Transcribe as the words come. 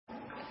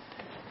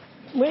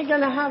We're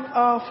going to have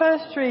our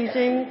first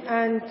reading,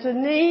 and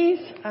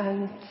Denise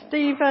and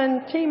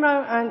Stephen,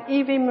 Timo and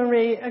Evie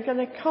Marie are going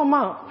to come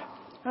up.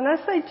 And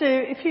as they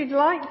do, if you'd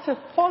like to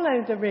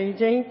follow the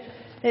reading,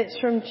 it's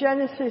from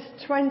Genesis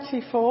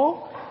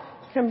 24.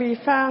 It can be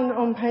found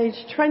on page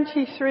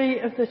 23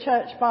 of the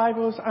Church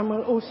Bibles and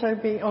will also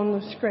be on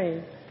the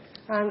screen.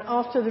 And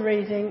after the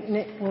reading,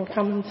 Nick will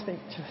come and speak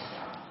to us.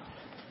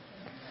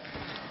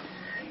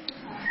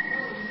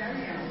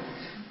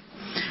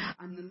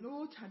 And the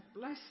Lord had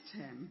blessed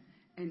him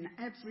in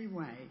every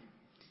way.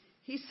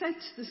 He said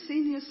to the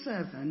senior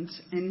servant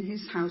in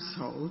his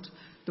household,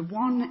 the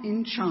one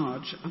in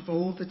charge of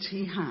all that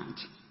he had,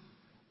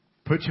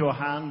 "Put your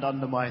hand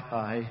under my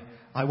thigh.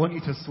 I want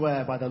you to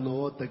swear by the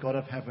Lord, the God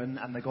of heaven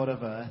and the God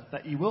of earth,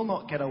 that you will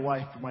not get a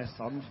wife for my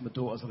son from the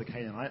daughters of the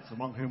Canaanites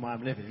among whom I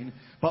am living,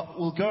 but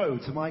will go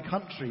to my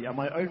country and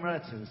my own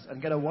relatives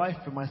and get a wife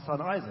for my son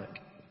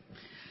Isaac."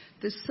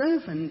 The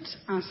servant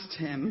asked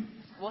him,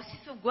 "What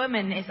if a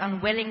woman is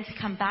unwilling to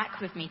come back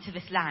with me to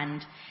this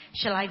land?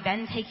 Shall I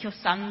then take your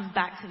sons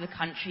back to the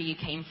country you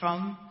came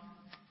from?"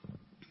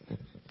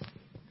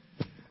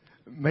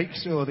 "Make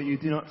sure that you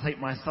do not take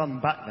my son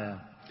back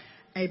there."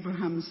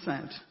 Abraham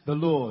said, "The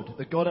Lord,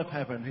 the God of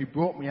heaven, who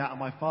brought me out of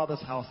my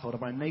father's household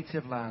of my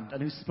native land,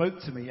 and who spoke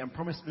to me and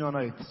promised me on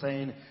oath,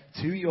 saying,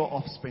 'To your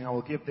offspring I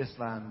will give this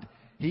land,'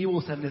 he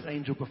will send his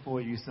angel before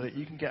you so that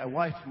you can get a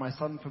wife for my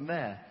son from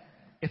there.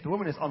 If the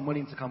woman is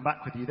unwilling to come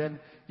back with you, then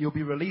you'll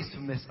be released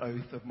from this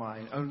oath of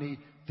mine. Only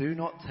do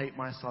not take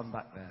my son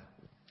back there."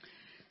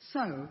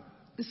 So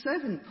the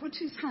servant put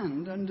his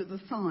hand under the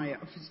thigh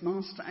of his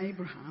master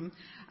Abraham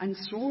and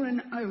swore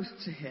an oath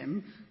to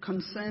him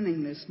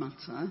concerning this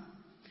matter.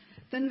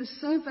 Then the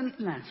servant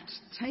left,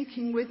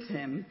 taking with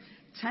him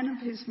 10 of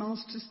his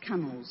master's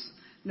camels,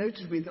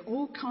 loaded with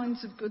all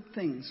kinds of good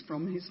things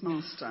from his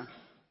master,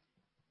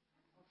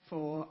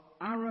 for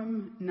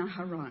Aram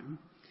Naharaim,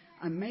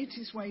 and made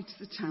his way to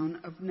the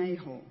town of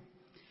Nahor.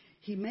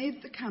 He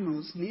made the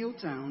camels kneel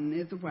down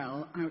near the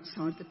well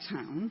outside the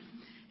town.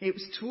 It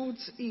was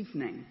towards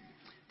evening,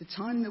 the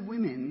time the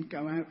women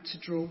go out to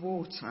draw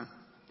water.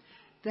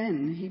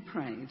 Then he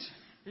prayed,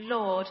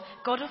 "Lord,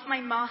 God of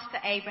my master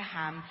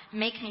Abraham,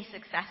 make me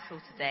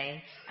successful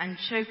today and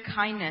show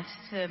kindness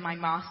to my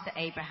master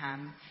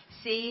Abraham.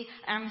 See,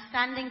 I am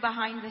standing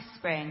behind this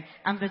spring,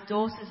 and the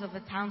daughters of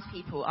the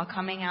townspeople are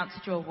coming out to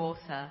draw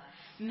water.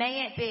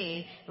 May it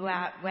be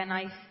that when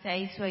I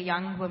say to a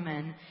young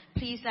woman,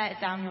 'Please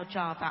let down your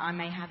jar that I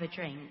may have a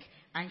drink,'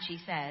 and she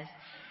says,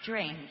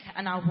 'Drink,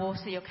 and I'll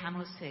water your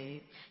camels too,'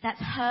 let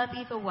her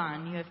be the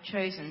one you have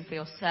chosen for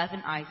your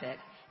servant Isaac.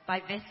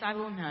 By this I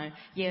will know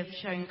you have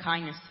shown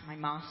kindness to my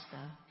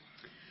master."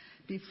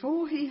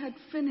 Before he had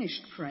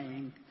finished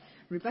praying,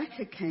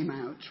 Rebekah came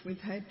out with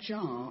her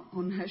jar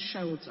on her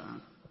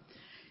shoulder.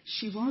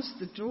 She was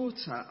the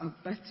daughter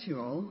of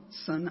Bethuel,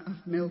 son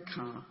of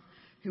Milcah,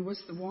 who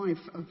was the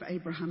wife of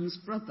Abraham's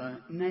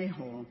brother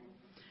Nahor.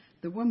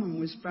 The woman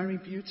was very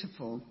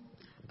beautiful,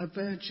 a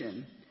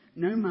virgin.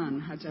 No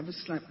man had ever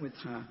slept with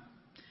her.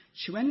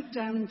 She went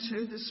down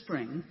to the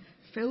spring,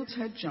 filled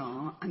her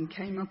jar, and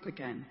came up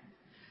again.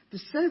 The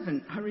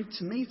servant hurried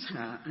to meet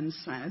her and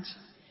said,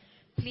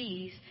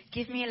 "Please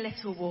give me a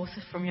little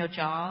water from your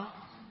jar."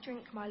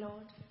 "Drink, my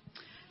lord,"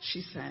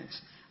 she said,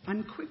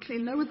 and quickly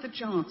lowered the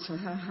jar to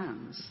her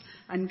hands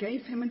and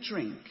gave him a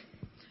drink.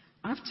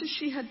 After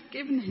she had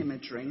given him a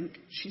drink,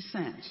 she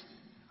said,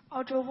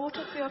 "I'll draw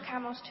water for your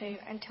camels too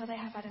until they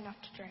have had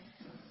enough to drink."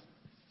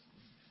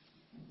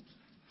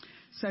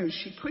 So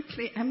she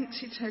quickly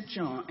emptied her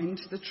jar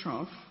into the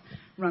trough,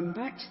 ran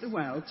back to the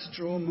well to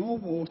draw more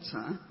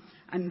water,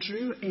 and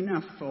drew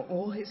enough for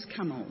all his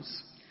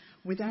camels.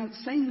 Without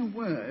saying a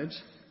word,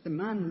 the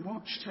man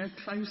watched her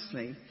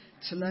closely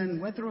to learn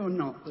whether or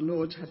not the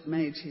Lord had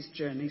made his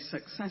journey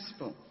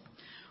successful.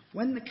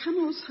 When the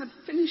camels had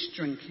finished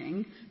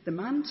drinking, the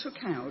man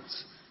took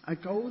out a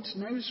gold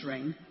nose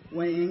ring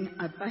weighing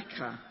a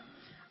becker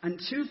and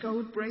 2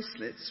 gold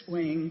bracelets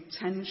weighing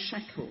 10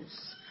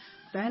 shekels.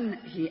 Then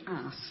he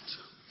asked,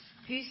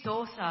 "Whose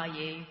daughter are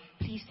you?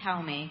 Please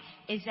tell me.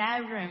 Is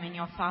there room in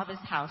your father's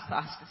house for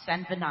us to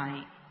spend the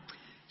night?"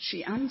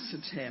 She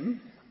answered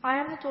him, "I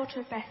am the daughter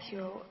of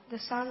Bethuel, the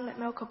son that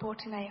Milcah bore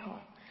to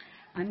Nahor."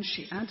 and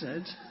she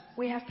added,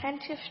 "We have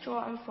plenty of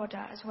straw and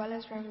fodder, as well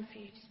as room for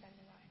you to spend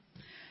the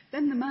night."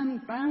 Then the man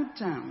bowed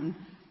down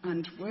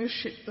and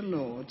worshipped the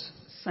Lord,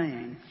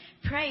 saying,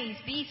 "Praise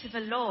be to the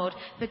Lord,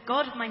 the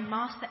God of my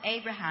master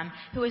Abraham,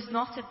 who has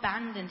not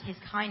abandoned his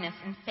kindness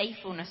and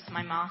faithfulness to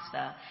my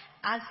master.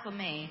 As for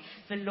me,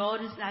 the Lord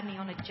has led me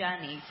on a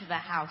journey to the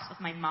house of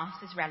my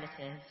master's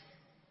relatives."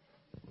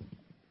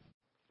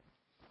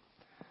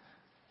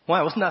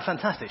 Wow, wasn't that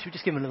fantastic? Should we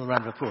just give him a little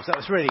round of applause? That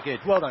was really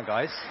good. Well done,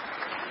 guys.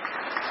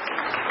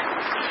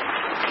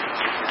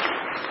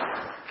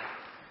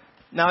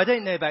 Now, I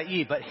don't know about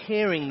you, but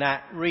hearing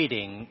that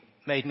reading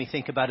made me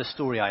think about a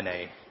story I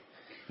know.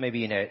 Maybe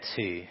you know it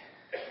too.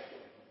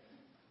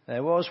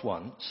 There was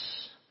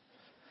once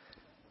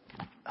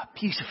a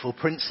beautiful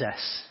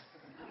princess.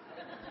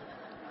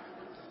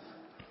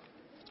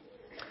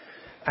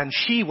 And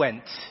she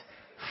went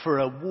for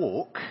a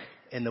walk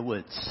in the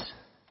woods.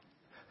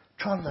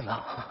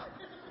 Tra-la-la.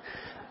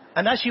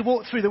 And as she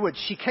walked through the woods,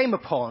 she came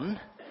upon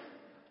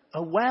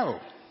a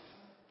well.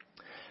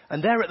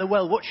 And there at the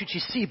well, what should she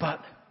see but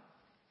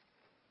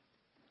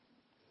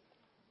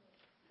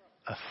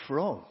a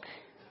frog?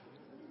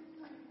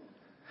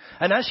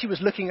 And as she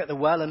was looking at the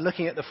well and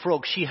looking at the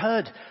frog, she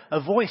heard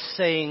a voice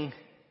saying,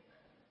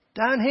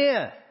 down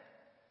here,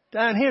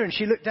 down here. And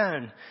she looked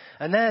down,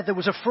 and there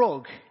was a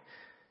frog.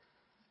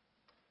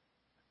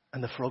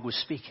 And the frog was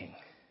speaking.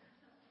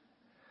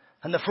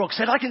 And the frog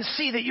said, I can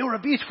see that you're a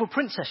beautiful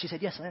princess. She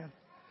said, yes, I am.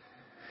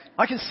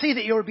 I can see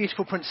that you're a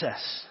beautiful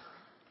princess.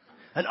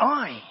 And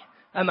I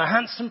am a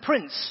handsome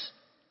prince.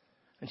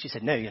 And she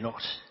said, no, you're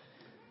not.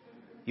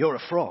 You're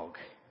a frog.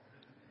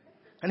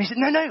 And he said,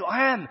 no,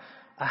 I am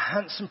a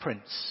handsome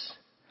prince.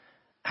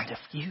 And if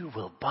you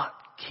will but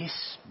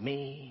kiss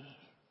me,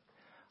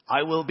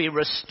 I will be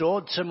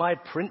restored to my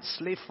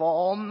princely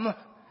form,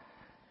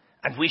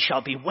 and we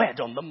shall be wed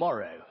on the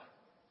morrow.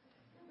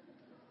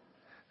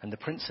 And the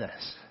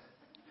princess,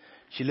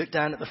 she looked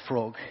down at the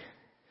frog,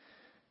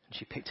 and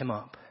she picked him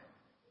up,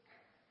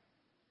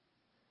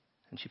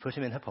 and she put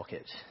him in her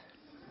pocket.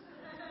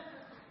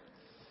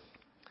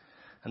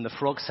 And the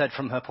frog said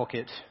from her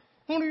pocket,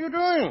 what are you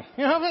doing?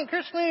 You haven't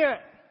kissed me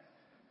yet.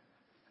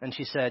 And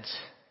she said,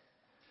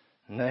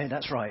 no,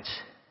 that's right.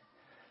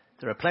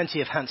 There are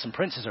plenty of handsome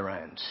princes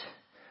around,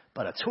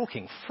 but a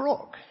talking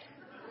frog.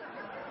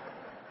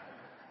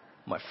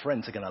 My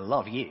friends are going to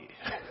love you.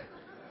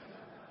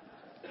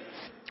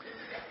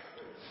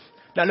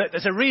 Now look,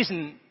 there's a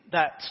reason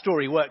that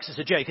story works as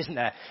a joke, isn't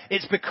there?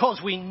 It's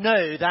because we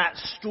know that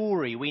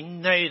story. We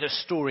know the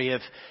story of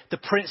the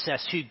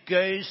princess who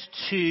goes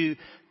to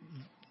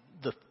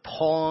the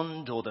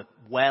pond or the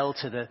well,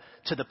 to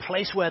the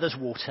place where there's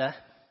water,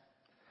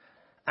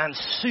 and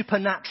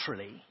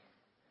supernaturally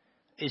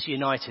is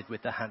united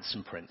with the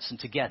handsome prince. And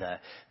together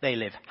they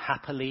live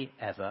happily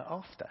ever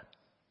after.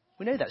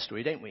 We know that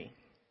story, don't we?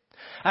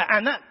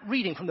 And that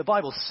reading from the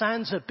Bible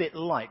sounds a bit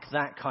like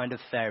that kind of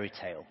fairy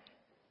tale.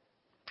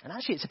 And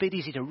actually, it's a bit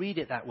easy to read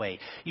it that way.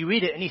 You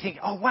read it and you think,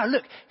 oh, wow,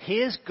 look,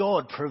 here's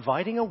God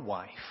providing a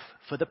wife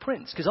for the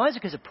prince. Because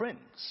Isaac is a prince.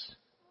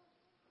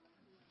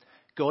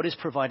 God is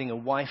providing a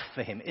wife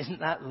for him. Isn't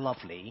that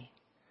lovely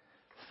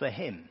for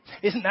him?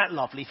 Isn't that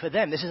lovely for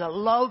them? This is a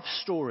love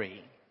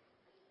story.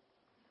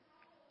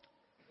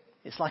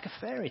 It's like a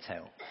fairy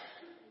tale.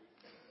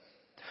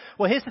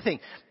 Well, here's the thing.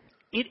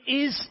 It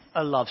is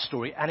a love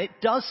story, and it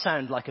does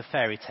sound like a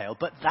fairy tale,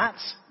 but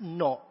that's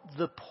not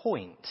the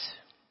point.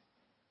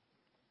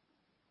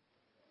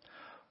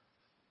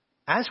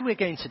 As we're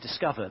going to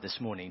discover this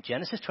morning,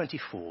 Genesis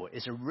 24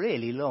 is a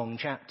really long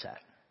chapter.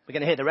 We're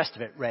going to hear the rest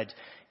of it read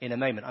in a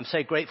moment. I'm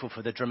so grateful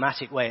for the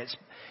dramatic way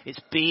it's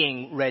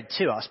being read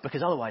to us,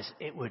 because otherwise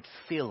it would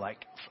feel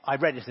like... I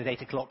read it at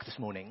 8 o'clock this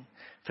morning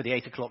for the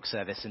 8 o'clock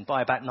service, and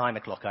by about 9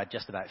 o'clock I'd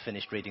just about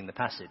finished reading the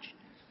passage.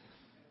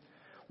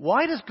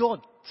 Why does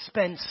God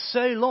spend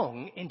so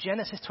long in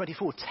Genesis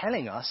 24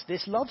 telling us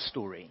this love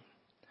story?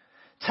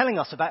 Telling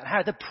us about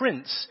how the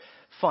prince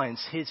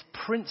finds his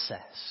princess?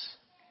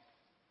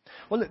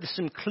 Well, look, there's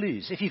some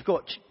clues. If you've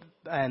got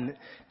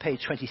page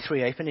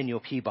 23 open in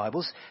your pew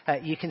Bibles,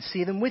 you can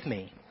see them with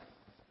me.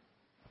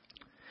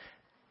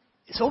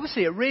 It's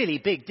obviously a really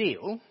big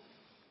deal.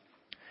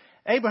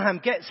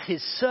 Abraham gets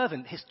his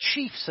servant, his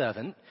chief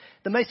servant,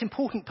 the most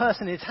important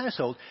person in his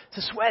household,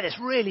 to swear this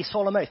really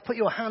solemn oath. Put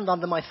your hand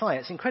under my thigh.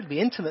 It's an incredibly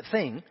intimate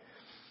thing.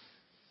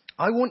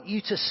 I want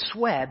you to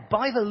swear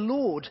by the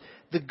Lord,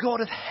 the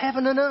God of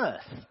heaven and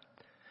earth,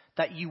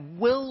 that you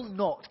will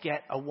not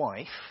get a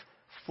wife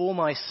for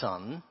my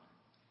son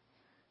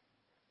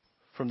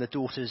from the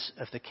daughters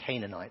of the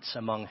Canaanites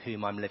among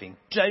whom I'm living.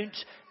 Don't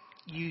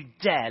you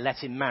dare let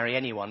him marry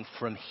anyone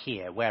from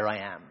here, where I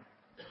am.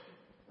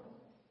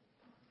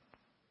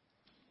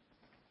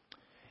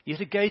 You have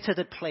to go to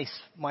the place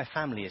my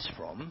family is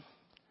from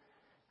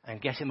and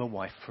get him a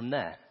wife from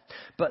there.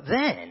 But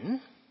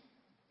then,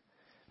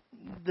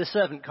 the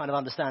servant kind of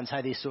understands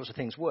how these sorts of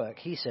things work.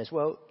 He says,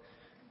 well,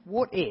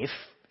 what if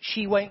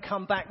she won't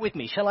come back with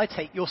me? Shall I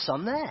take your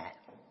son there?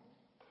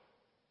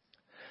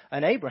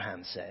 And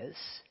Abraham says,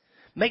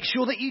 make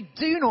sure that you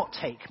do not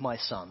take my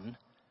son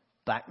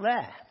back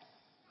there.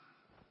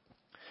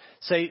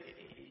 So,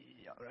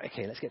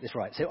 okay, let's get this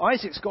right. So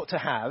Isaac's got to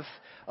have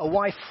a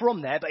wife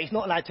from there, but he's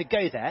not allowed to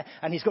go there.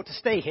 And he's got to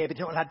stay here, but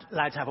he's not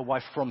allowed to have a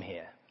wife from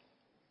here.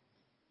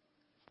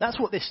 That's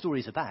what this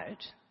story's about.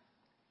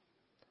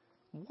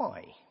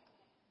 Why?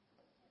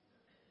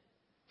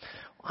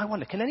 I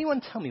wonder, can anyone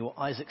tell me what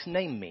Isaac's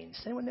name means?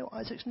 Does anyone know what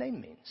Isaac's name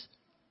means?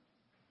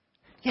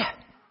 Yeah.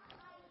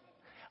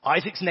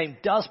 Isaac's name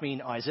does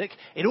mean Isaac.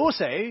 It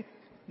also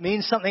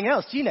means something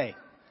else. Do you know?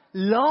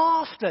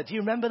 Laughter. Do you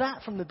remember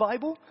that from the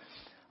Bible?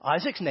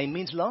 Isaac's name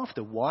means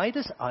laughter. Why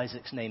does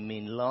Isaac's name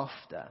mean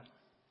laughter?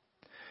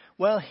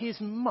 Well, his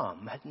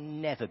mum had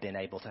never been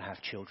able to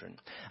have children.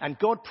 And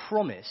God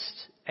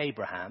promised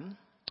Abraham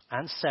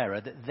and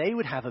Sarah that they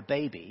would have a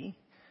baby,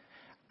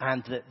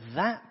 and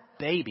that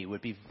baby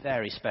would be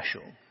very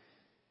special.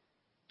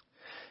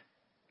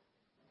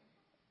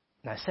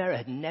 Now, Sarah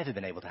had never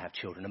been able to have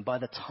children, and by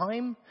the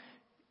time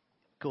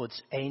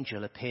God's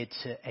angel appeared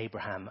to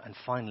Abraham and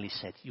finally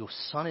said, your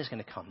son is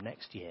going to come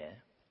next year,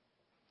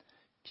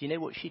 do you know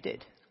what she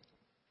did?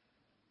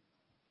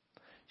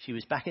 She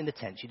was back in the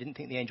tent. She didn't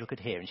think the angel could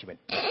hear, and she went...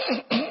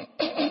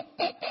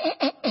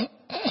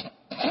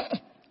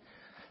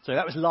 So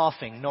that was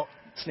laughing, not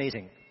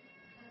sneezing.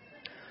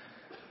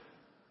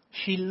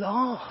 She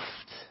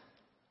laughed.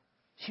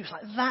 She was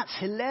like, that's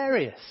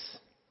hilarious.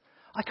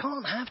 I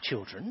can't have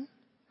children,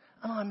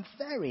 and I'm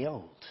very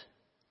old.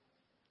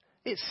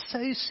 It's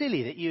so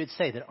silly that you would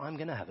say that I'm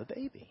going to have a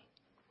baby.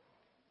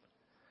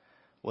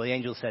 Well, the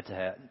angel said to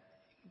her,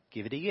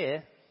 give it a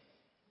year.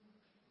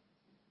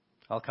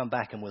 I'll come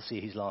back and we'll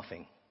see who's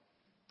laughing.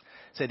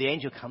 So the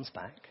angel comes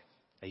back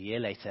a year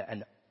later,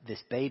 and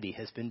this baby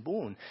has been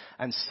born.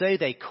 And so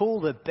they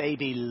call the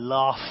baby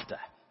Laughter,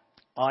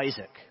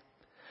 Isaac.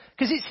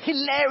 Because it's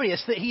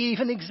hilarious that he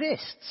even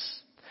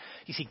exists.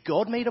 You see,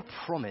 God made a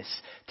promise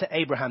to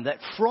Abraham that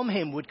from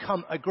him would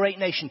come a great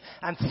nation.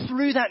 And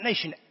through that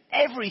nation,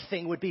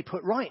 everything would be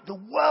put right.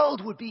 The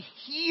world would be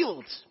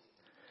healed.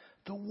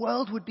 The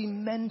world would be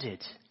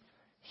mended.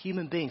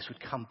 Human beings would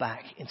come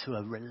back into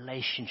a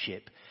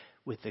relationship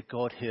with the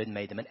God who had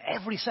made them. And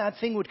every sad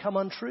thing would come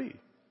untrue.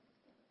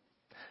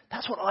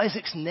 That's what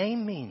Isaac's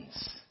name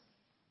means.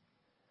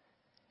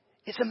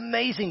 It's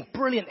amazing,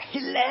 brilliant,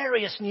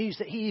 hilarious news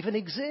that he even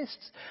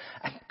exists.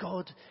 And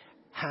God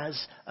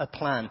has a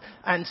plan.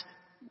 And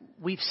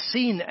we've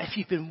seen, if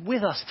you've been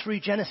with us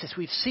through Genesis,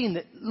 we've seen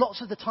that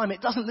lots of the time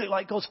it doesn't look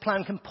like God's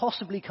plan can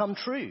possibly come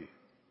true.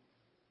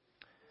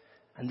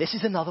 And this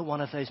is another one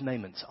of those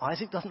moments.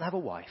 Isaac doesn't have a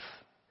wife.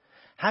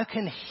 How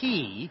can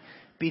he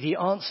be the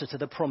answer to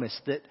the promise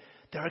that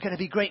there are going to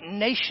be great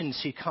nations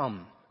who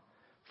come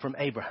from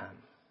Abraham?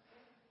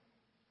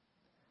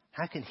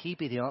 How can he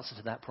be the answer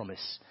to that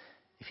promise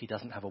if he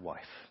doesn't have a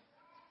wife?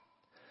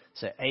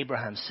 So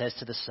Abraham says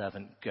to the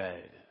servant, go.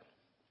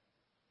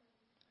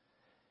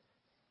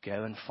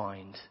 Go and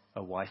find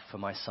a wife for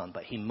my son.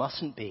 But he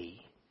mustn't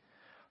be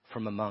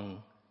from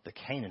among the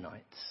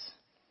Canaanites.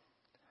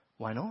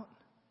 Why not?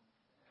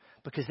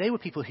 Because they were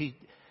people who,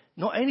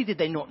 not only did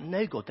they not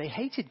know God, they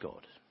hated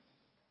God.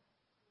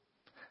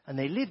 And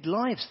they lived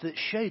lives that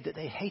showed that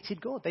they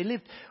hated God. They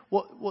lived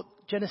what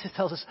Genesis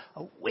tells us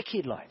are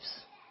wicked lives.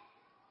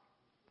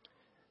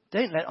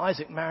 Don't let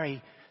Isaac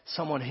marry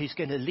someone who's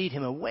going to lead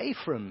him away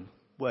from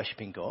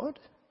worshipping God.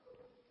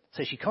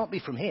 So she can't be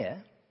from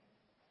here.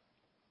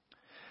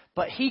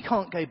 But he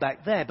can't go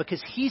back there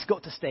because he's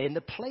got to stay in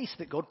the place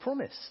that God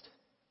promised.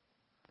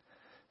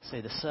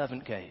 So the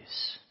servant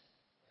goes.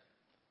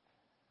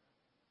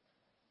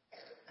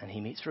 And he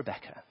meets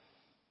Rebekah.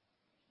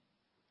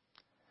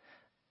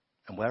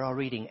 And where our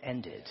reading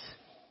ended,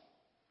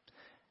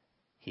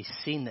 he's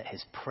seen that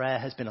his prayer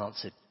has been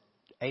answered.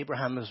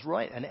 Abraham was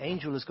right. An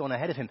angel has gone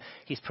ahead of him.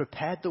 He's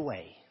prepared the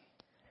way.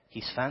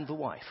 He's found the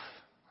wife.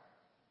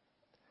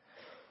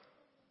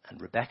 And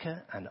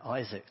Rebekah and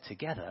Isaac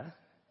together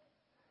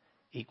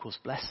equals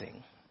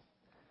blessing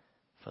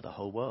for the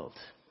whole world.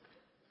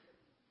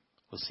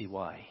 We'll see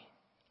why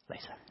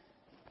later.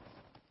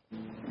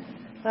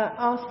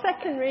 Our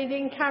second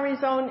reading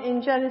carries on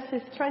in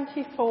Genesis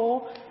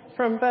 24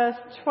 from verse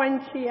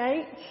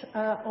 28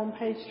 on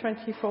page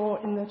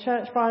 24 in the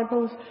church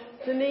Bibles.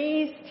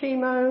 Denise,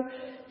 Timo,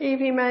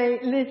 Evie May,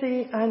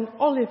 Lizzie and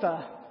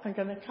Oliver are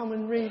going to come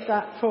and read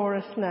that for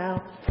us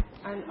now,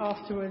 and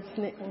afterwards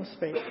Nick will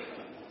speak.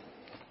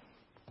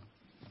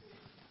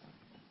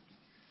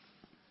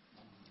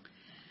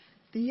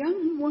 The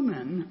young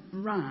woman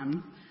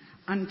ran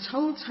and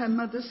told her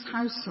mother's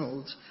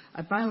household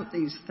about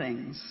these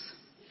things.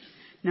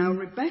 Now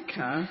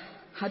Rebekah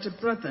had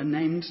a brother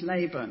named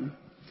Laban,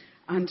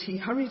 and he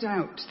hurried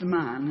out to the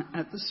man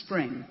at the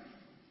spring.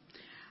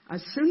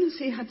 As soon as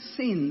he had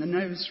seen the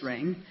nose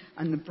ring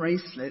and the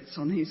bracelets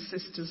on his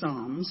sister's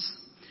arms,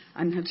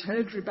 and had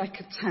heard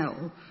Rebekah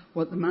tell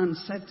what the man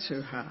said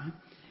to her,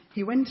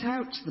 he went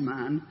out to the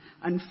man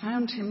and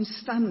found him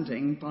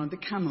standing by the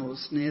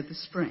camels near the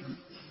spring.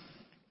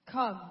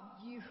 Come,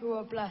 you who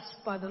are blessed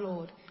by the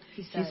Lord,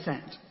 he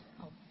said.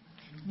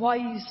 Why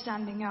are you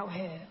standing out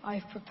here? I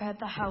have prepared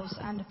the house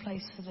and a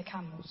place for the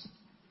camels.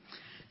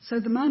 So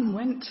the man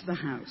went to the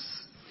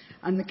house,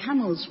 and the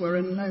camels were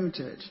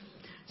unloaded.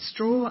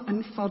 Straw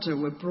and fodder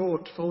were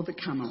brought for the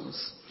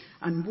camels,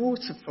 and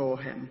water for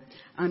him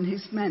and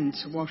his men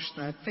to wash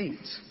their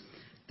feet.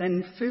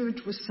 Then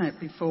food was set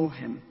before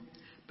him.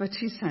 But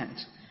he said,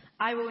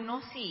 I will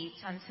not eat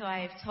until I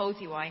have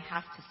told you what I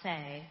have to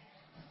say.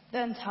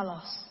 Then tell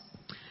us.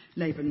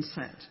 Laban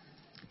said.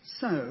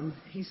 So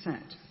he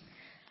said,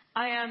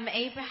 I am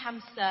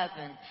Abraham's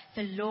servant.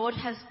 The Lord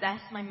has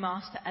blessed my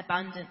master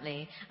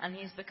abundantly, and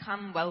he has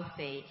become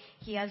wealthy.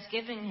 He has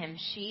given him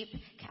sheep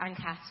and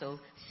cattle,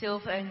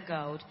 silver and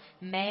gold,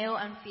 male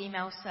and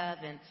female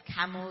servants,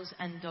 camels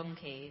and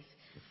donkeys.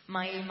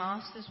 My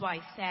master's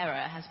wife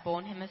Sarah has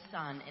borne him a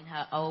son in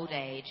her old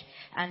age,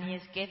 and he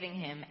is giving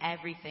him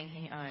everything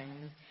he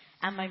owns.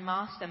 And my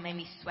master made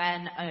me swear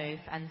an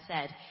oath and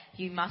said,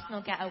 "You must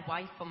not get a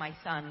wife for my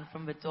son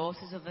from the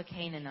daughters of the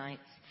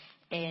Canaanites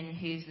in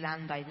whose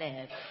land I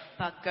live,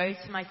 but go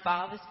to my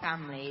father's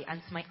family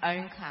and to my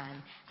own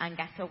clan and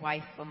get a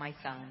wife for my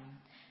son."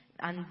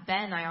 And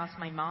then I asked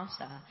my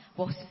master,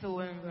 "What if the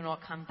woman will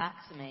not come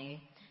back to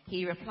me?"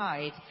 He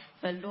replied,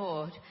 "The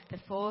Lord,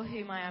 before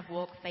whom I have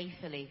walked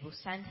faithfully, will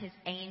send his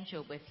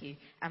angel with you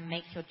and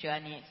make your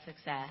journey a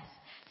success,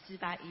 so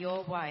that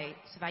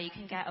you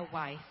can get a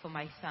wife for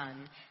my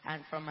son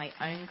and from my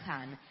own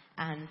clan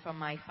and from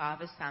my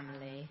father's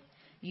family.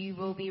 You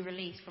will be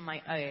released from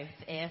my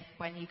oath if,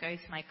 when you go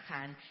to my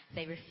clan,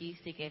 they refuse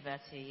to give her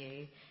to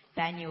you.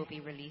 Then you will be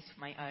released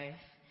from my oath."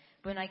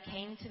 When I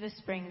came to the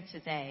spring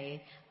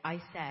today,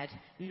 I said,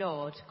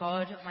 "Lord,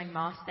 God of my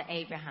master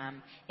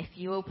Abraham, if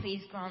you will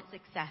please grant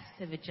success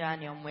to the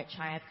journey on which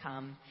I have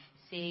come.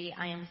 See,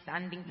 I am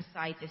standing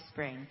beside this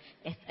spring.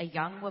 If a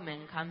young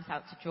woman comes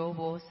out to draw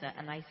water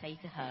and I say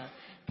to her,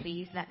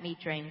 'Please let me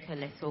drink a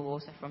little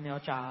water from your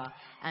jar,'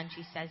 and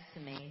she says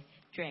to me,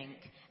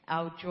 'Drink,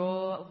 I'll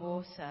draw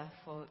water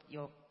for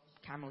your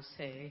camels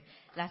too,'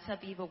 let her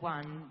be the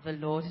one the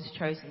Lord has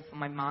chosen for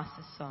my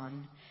master's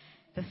son."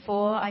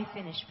 Before I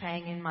finished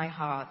praying in my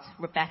heart,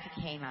 Rebecca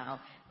came out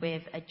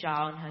with a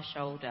jar on her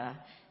shoulder.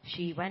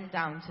 She went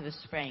down to the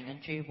spring and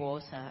drew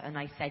water, and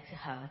I said to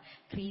her,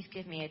 "Please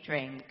give me a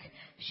drink."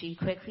 She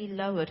quickly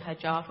lowered her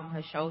jar from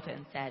her shoulder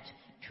and said,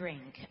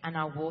 "Drink, and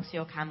I'll water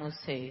your camels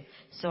too."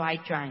 So I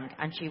drank,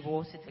 and she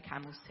watered the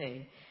camels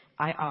too.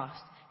 I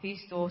asked,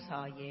 "Whose daughter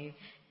are you?"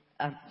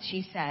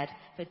 She said,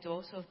 "The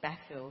daughter of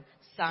Bethuel,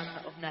 son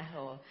of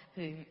Nahor,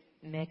 whom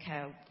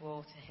Milcah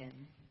bore to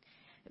him."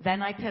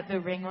 Then I put the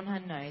ring on her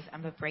nose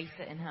and the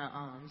bracelet in her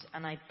arms,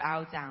 and I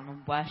bowed down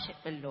and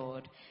worshipped the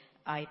Lord.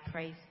 I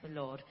praised the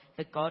Lord,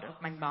 the God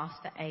of my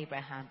master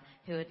Abraham,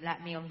 who had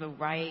let me on the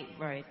right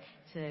road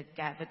to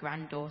get the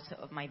granddaughter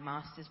of my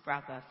master's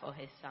brother for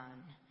his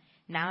son.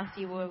 Now if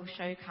you will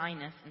show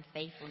kindness and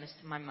faithfulness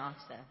to my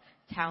master,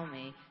 tell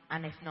me,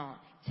 and if not,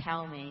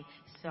 tell me,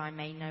 so I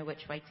may know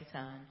which way to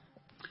turn."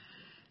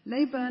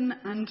 Laban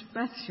and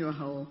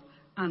Bethuel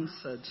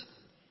answered,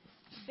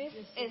 "This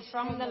is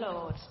from the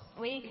Lord.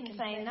 We can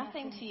say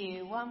nothing to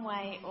you one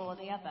way or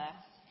the other.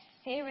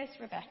 Here is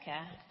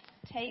Rebekah.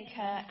 Take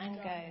her and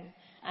go,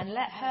 and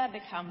let her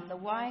become the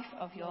wife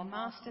of your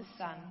master's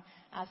son,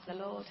 as the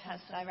Lord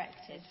has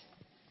directed."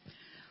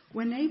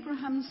 When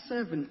Abraham's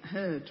servant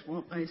heard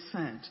what they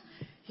said,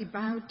 he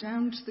bowed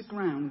down to the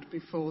ground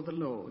before the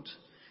Lord.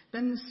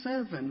 Then the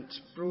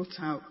servant brought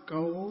out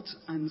gold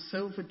and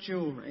silver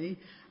jewellery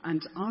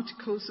and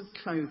articles of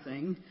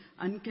clothing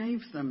and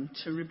gave them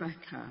to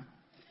Rebekah.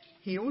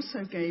 He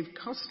also gave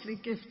costly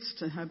gifts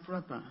to her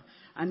brother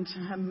and to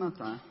her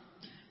mother.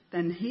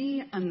 Then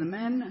he and the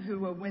men who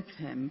were with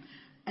him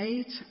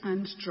ate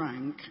and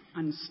drank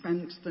and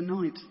spent the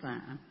night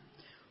there.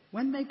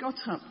 When they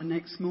got up the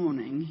next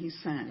morning, he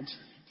said,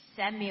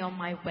 "Send me on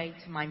my way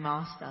to my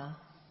master."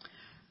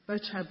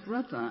 But her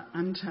brother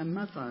and her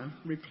mother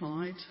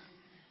replied,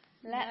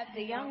 "Let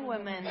the young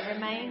woman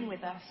remain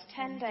with us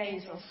 10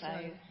 days or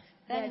so,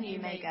 then you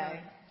may go."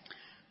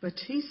 But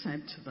he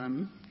said to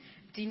them,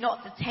 "Do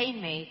not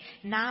detain me.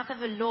 Now that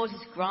the Lord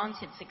has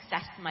granted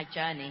success to my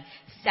journey,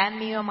 send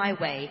me on my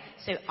way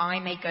so I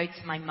may go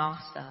to my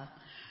master."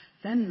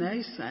 Then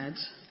they said,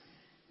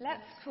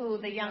 "Let's call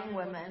the young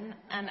woman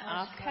and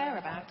ask her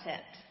about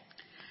it."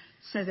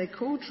 So they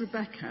called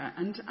Rebekah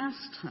and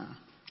asked her.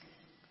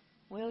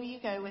 "Will you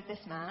go with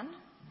this man?"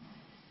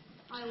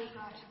 I will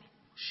go.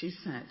 She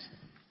said.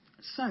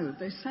 So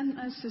they sent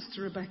their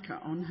sister Rebekah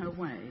on her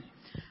way,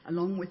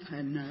 along with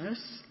her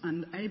nurse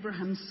and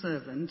Abraham's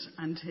servant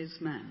and his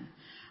men.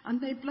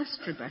 And they blessed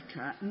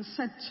Rebekah and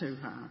said to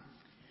her,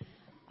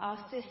 "Our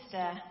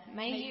sister,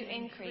 may you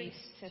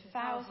increase to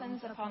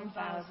thousands upon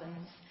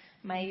thousands.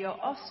 May your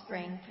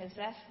offspring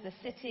possess the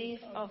cities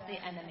of the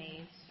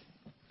enemies."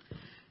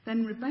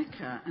 Then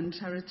Rebekah and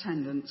her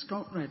attendants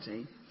got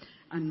ready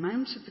and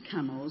mounted the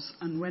camels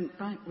and went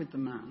back with the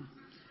man.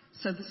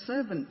 So the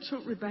servant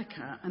took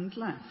Rebekah and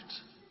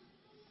left.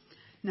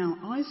 Now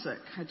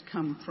Isaac had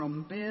come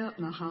from Beer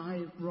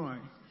Lahai Roi,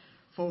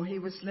 for he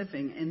was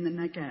living in the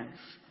Negev.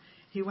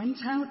 He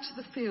went out to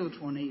the field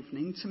one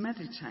evening to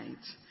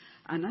meditate,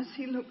 and as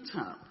he looked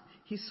up,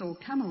 he saw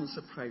camels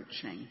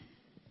approaching.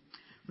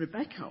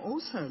 Rebekah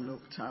also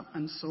looked up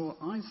and saw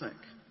Isaac.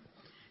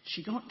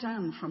 She got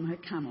down from her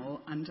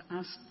camel and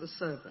asked the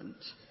servant,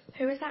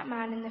 "Who is that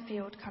man in the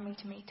field coming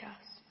to meet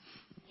us?"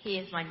 "He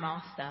is my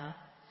master."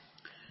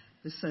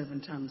 The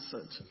servant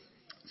answered.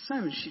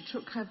 So she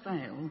took her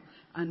veil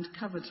and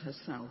covered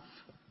herself.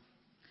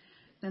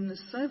 Then the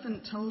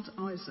servant told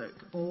Isaac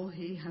all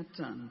he had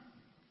done.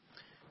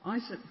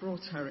 Isaac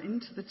brought her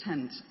into the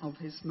tent of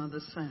his mother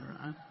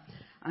Sarah,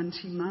 and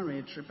he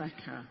married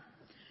Rebekah.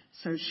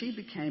 So she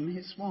became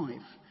his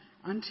wife,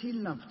 and he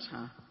loved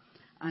her,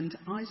 and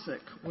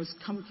Isaac was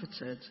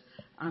comforted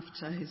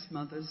after his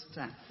mother's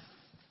death.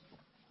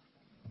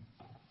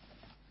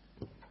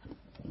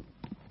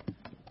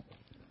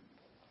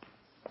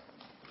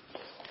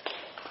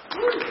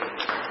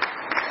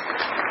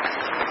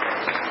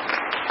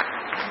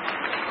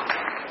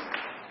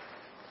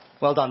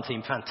 Well done,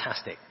 team.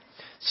 Fantastic.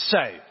 So,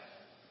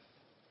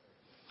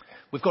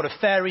 we've got a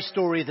fairy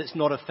story that's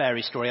not a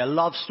fairy story, a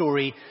love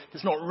story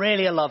that's not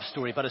really a love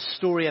story, but a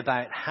story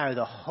about how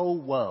the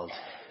whole world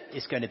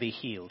is going to be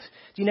healed.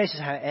 Do you notice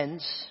how it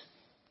ends?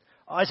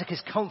 Isaac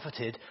is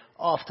comforted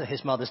after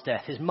his mother's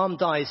death. His mum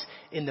dies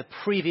in the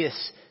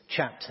previous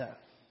chapter.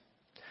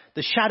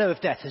 The shadow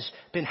of death has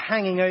been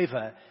hanging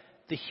over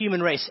the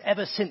human race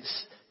ever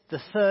since the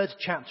 3rd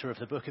chapter of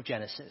the book of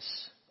Genesis.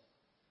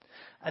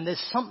 And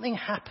there's something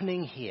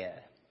happening here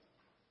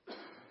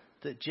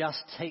that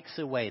just takes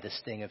away the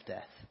sting of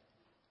death.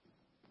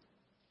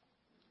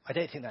 I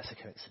don't think that's a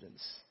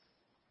coincidence.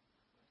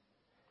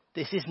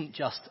 This isn't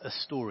just a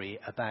story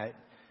about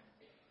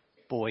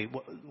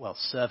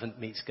servant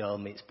meets girl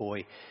meets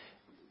boy,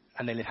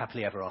 and they live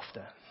happily ever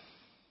after.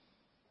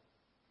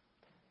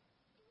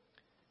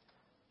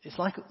 It's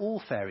like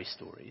all fairy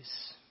stories.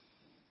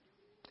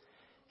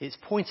 It's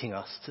pointing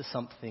us to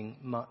something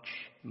much,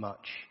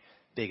 much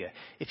bigger.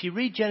 If you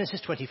read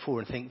Genesis 24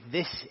 and think,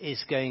 this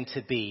is going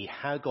to be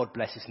how God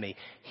blesses me,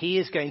 he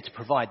is going to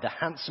provide the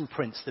handsome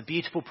prince, the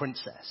beautiful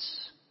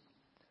princess,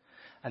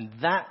 and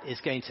that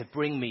is going to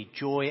bring me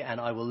joy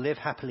and I will live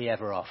happily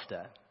ever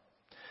after.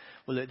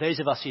 Well, look, those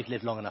of us who've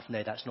lived long enough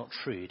know that's not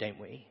true, don't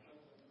we?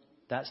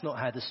 That's not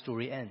how the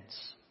story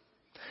ends.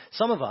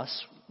 Some of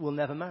us will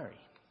never marry.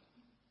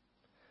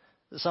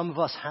 Some of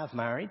us have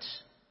married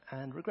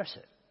and regret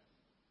it.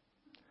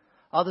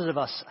 Others of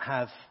us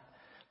have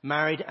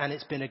married and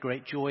it's been a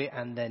great joy,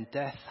 and then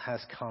death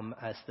has come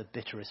as the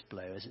bitterest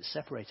blow as it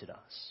separated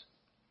us.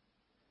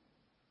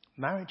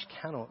 Marriage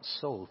cannot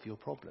solve your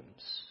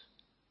problems.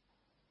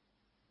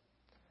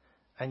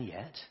 And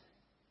yet,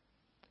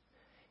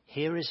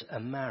 here is a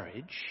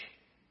marriage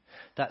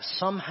that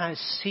somehow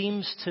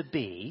seems to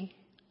be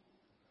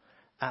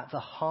at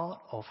the heart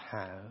of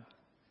how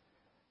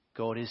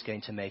God is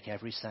going to make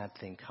every sad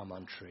thing come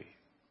untrue.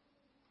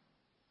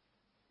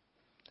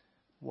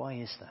 Why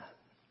is that?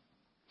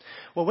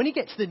 Well, when you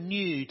get to the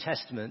New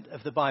Testament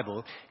of the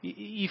Bible,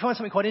 you find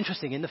something quite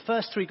interesting. In the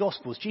first 3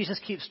 Gospels, Jesus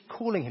keeps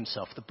calling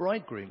himself the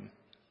bridegroom.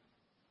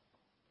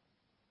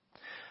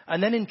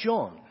 And then in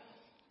John,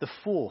 the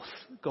 4th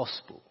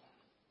Gospel,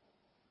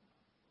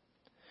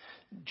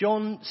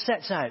 John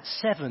sets out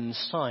 7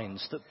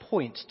 signs that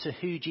point to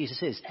who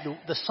Jesus is,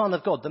 the Son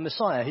of God, the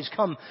Messiah, who's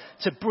come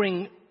to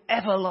bring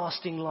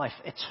everlasting life,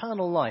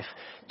 eternal life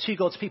to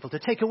God's people, to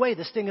take away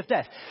the sting of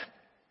death.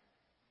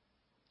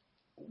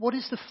 What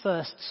is the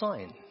first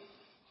sign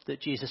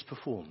that Jesus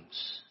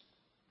performs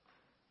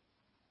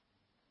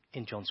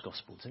in John's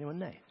Gospel? Does anyone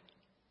know?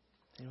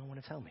 Anyone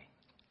want to tell me?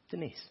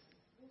 Denise.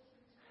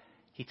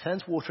 He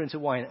turns water into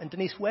wine. And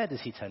Denise, where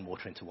does he turn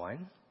water into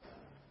wine?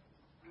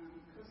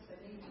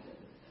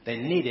 They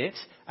need it.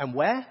 And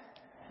where?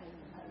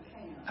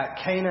 At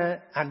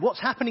Cana. And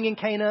what's happening in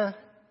Cana?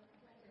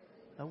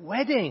 A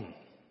wedding.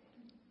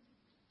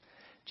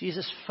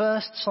 Jesus'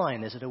 first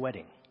sign is at a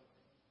wedding.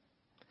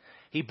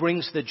 He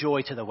brings the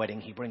joy to the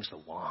wedding. He brings the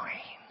wine.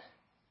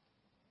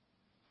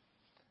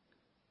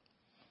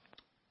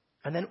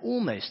 And then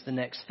almost the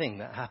next thing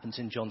that happens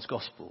in John's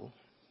Gospel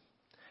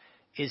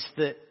is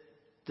that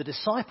the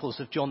disciples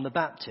of John the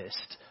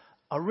Baptist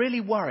are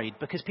really worried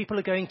because people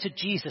are going to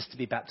Jesus to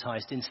be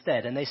baptized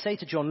instead. And they say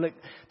to John, look,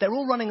 they're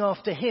all running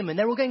after him and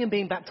they're all going and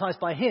being baptized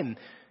by him.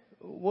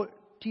 What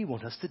do you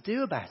want us to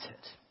do about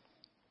it?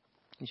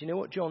 And do you know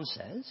what John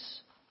says?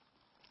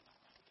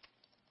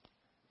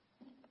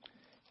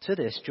 To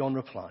this, John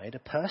replied, a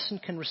person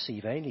can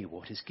receive only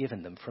what is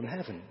given them from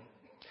heaven.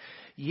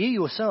 You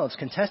yourselves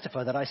can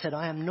testify that I said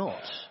I am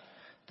not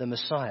the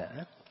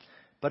Messiah,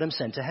 but am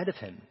sent ahead of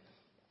him.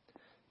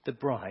 The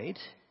bride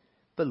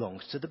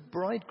belongs to the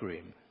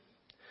bridegroom.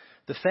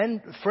 The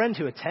friend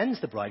who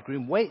attends the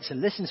bridegroom waits and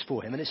listens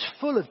for him and is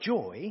full of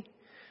joy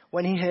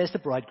when he hears the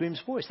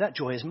bridegroom's voice. That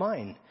joy is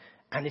mine,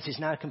 and it is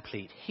now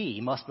complete. He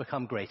must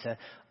become greater,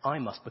 I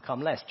must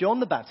become less.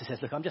 John the Baptist says,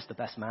 look, I'm just the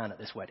best man at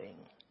this wedding.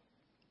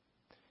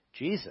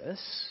 Jesus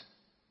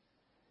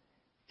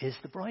is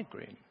the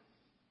bridegroom.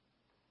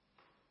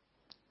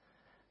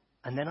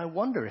 And then I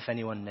wonder if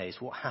anyone knows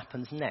what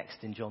happens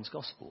next in John's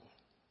Gospel.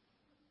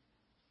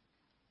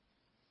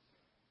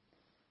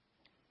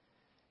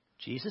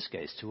 Jesus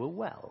goes to a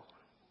well.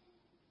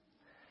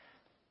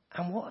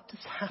 And what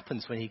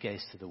happens when he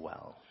goes to the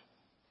well?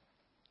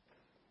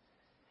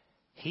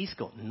 He's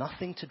got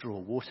nothing to draw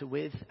water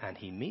with, and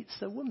he meets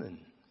a woman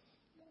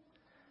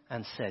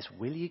and says,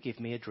 will you give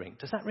me a drink?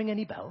 Does that ring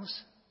any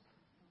bells?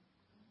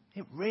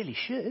 It really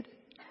should.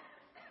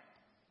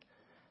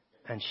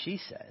 And she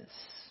says,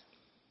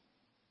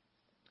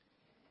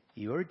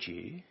 you are a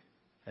Jew,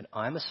 and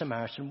I'm a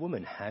Samaritan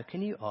woman. How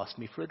can you ask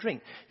me for a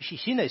drink?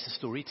 She knows the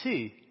story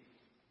too.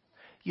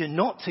 You're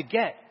not to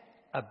get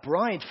a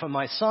bride for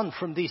my son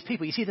from these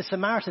people. You see, the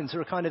Samaritans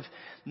are a kind of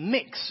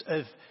mix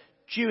of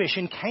Jewish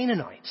and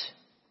Canaanite.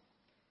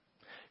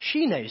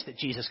 She knows that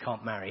Jesus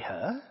can't marry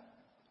her.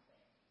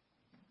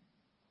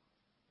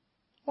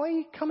 Why are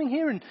you coming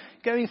here and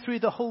going through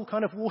the whole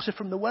kind of water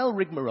from the well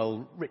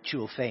rigmarole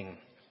ritual thing?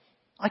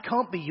 I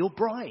can't be your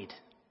bride.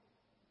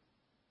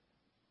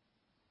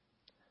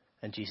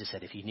 And Jesus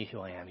said, if you knew who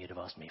I am, you'd have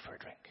asked me for a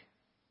drink.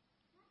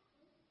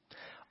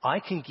 I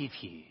can give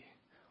you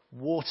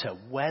water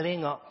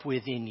welling up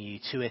within you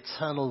to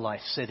eternal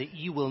life so that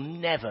you will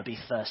never be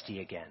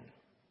thirsty again.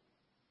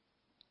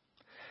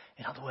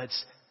 In other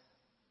words,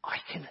 I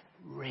can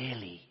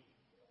really,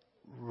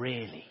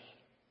 really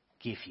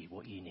give you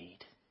what you need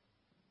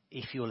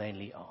if you'll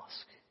only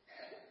ask.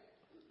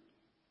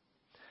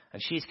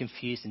 And she's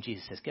confused, and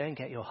Jesus says, go and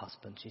get your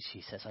husband.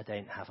 She says, I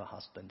don't have a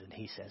husband. And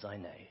he says, I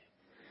know.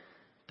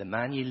 The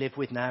man you live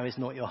with now is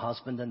not your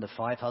husband, and the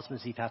 5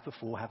 husbands you've had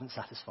before haven't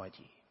satisfied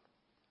you.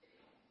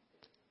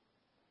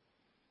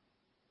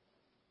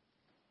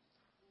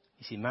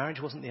 You see,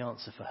 marriage wasn't the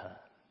answer for her.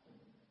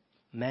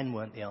 Men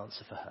weren't the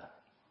answer for her.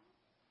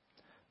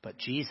 But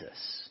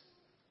Jesus,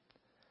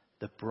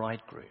 the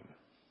bridegroom,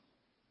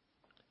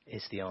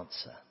 is the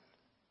answer.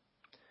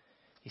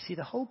 You see,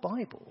 the whole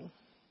Bible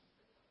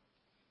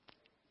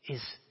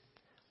is,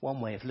 one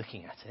way of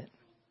looking at it,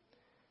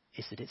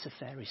 is that it's a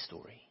fairy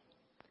story.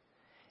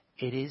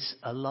 It is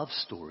a love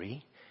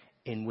story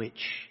in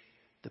which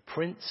the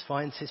prince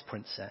finds his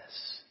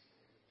princess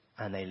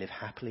and they live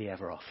happily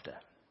ever after.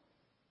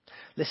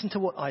 Listen to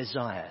what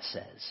Isaiah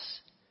says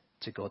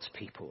to God's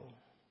people.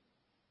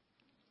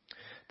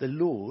 The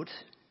Lord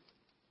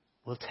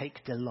will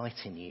take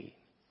delight in you,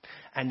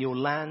 and your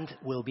land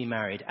will be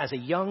married. As a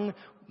young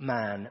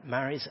man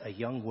marries a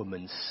young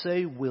woman,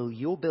 so will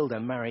your builder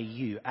marry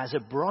you. As a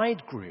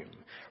bridegroom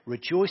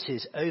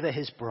rejoices over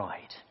his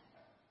bride,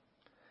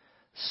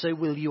 so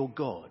will your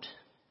God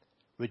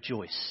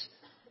rejoice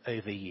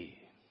over you.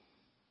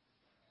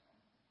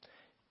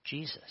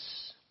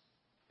 Jesus,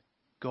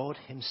 God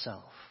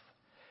himself,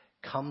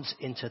 comes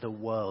into the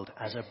world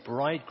as a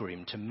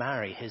bridegroom to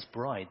marry his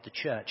bride, the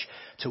church,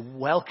 to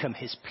welcome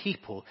his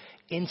people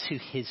into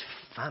his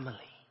family.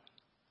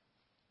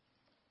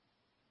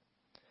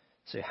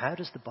 So how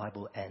does the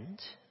Bible end?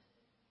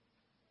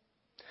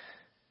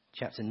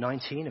 Chapter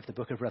 19 of the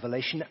book of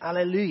Revelation.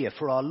 Alleluia,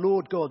 for our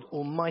Lord God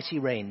Almighty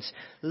reigns.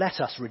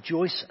 Let us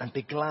rejoice and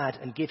be glad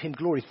and give him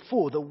glory.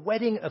 For the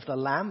wedding of the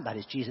Lamb, that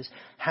is Jesus,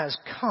 has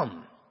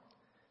come,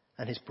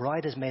 and his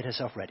bride has made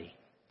herself ready.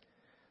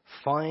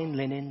 Fine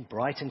linen,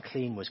 bright and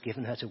clean, was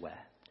given her to wear.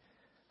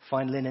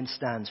 Fine linen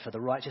stands for the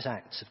righteous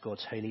acts of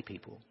God's holy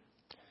people.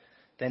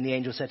 Then the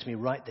angel said to me,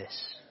 write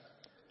this.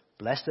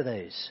 Blessed are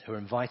those who are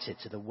invited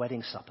to the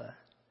wedding supper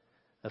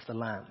of the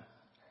Lamb.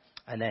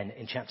 And then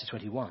in chapter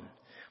 21,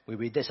 we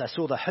read this. I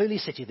saw the holy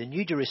city, the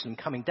new Jerusalem,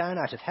 coming down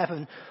out of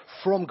heaven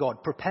from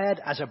God, prepared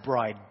as a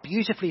bride,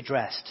 beautifully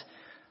dressed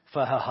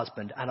for her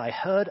husband. And I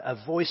heard a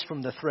voice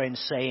from the throne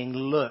saying,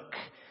 look,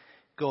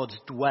 God's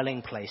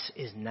dwelling place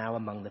is now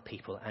among the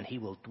people, and he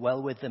will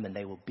dwell with them, and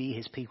they will be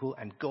his people,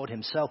 and God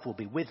himself will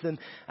be with them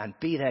and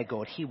be their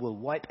God. He will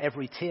wipe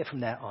every tear from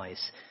their eyes.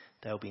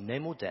 There will be no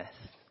more death,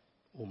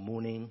 or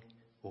mourning,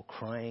 or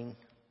crying,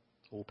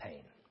 or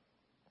pain.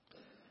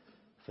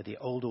 For the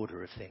old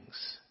order of things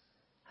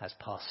has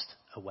passed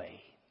away.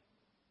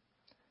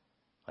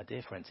 My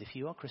dear friends, if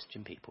you are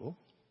Christian people,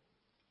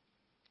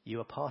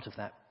 you are part of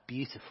that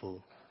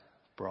beautiful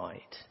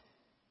bride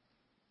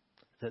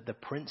that the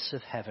Prince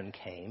of Heaven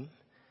came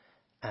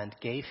and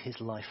gave his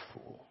life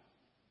for.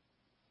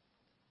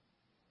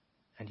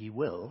 And you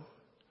will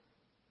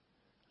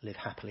live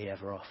happily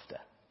ever after.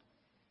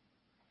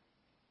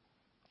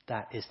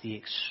 That is the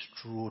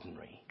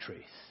extraordinary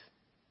truth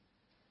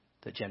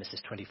that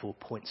Genesis 24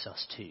 points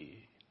us to.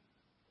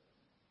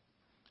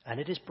 And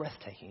it is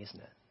breathtaking,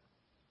 isn't it?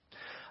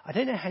 I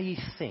don't know how you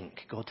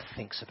think God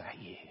thinks about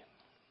you.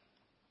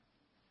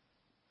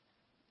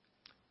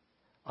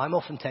 I'm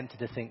often tempted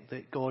to think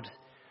that God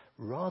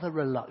rather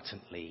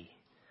reluctantly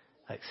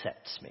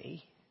accepts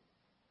me,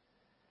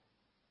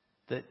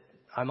 that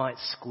I might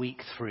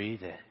squeak through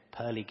the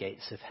pearly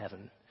gates of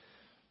heaven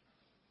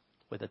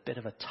with a bit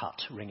of a tut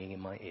ringing in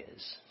my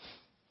ears.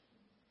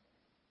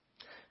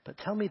 But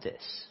tell me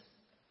this.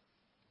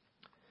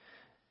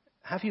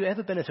 Have you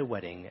ever been at a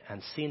wedding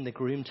and seen the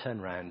groom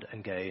turn round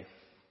and go,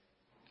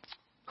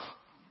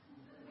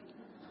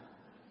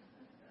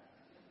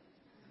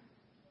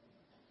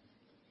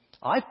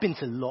 I've been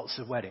to lots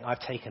of weddings.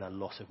 I've taken a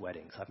lot of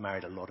weddings. I've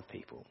married a lot of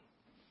people.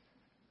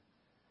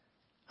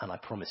 And I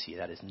promise you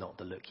that is not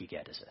the look you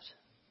get, is it?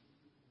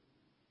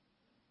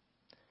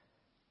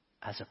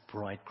 As a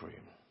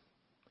bridegroom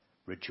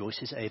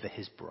rejoices over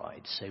his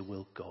bride, so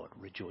will God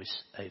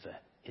rejoice over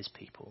his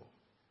people.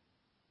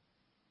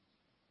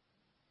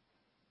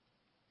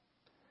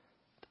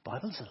 The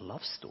Bible is a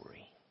love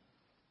story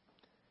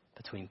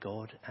between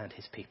God and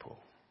his people.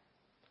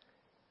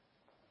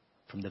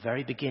 From the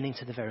very beginning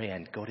to the very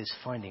end, God is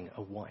finding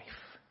a wife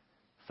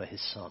for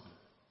his son,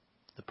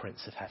 the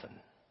Prince of Heaven.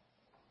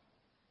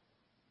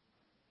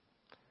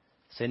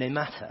 So no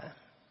matter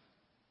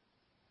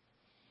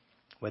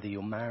whether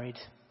you're married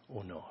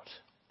or not,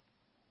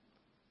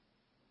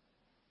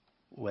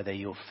 whether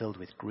you're filled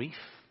with grief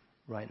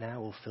right now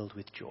or filled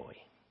with joy,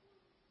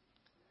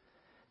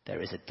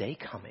 there is a day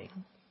coming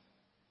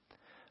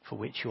for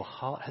which your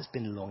heart has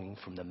been longing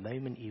from the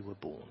moment you were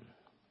born,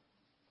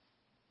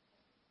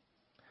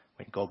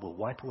 when God will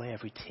wipe away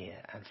every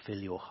tear and fill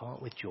your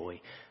heart with joy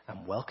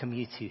and welcome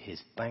you to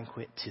his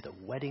banquet, to the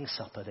wedding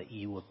supper that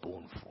you were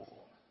born for.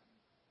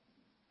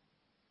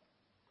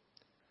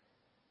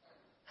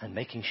 And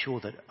making sure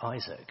that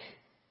Isaac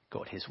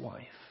got his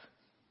wife.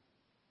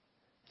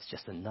 It's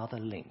just another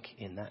link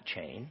in that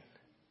chain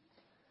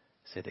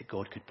so that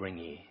God could bring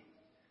you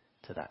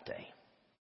to that day.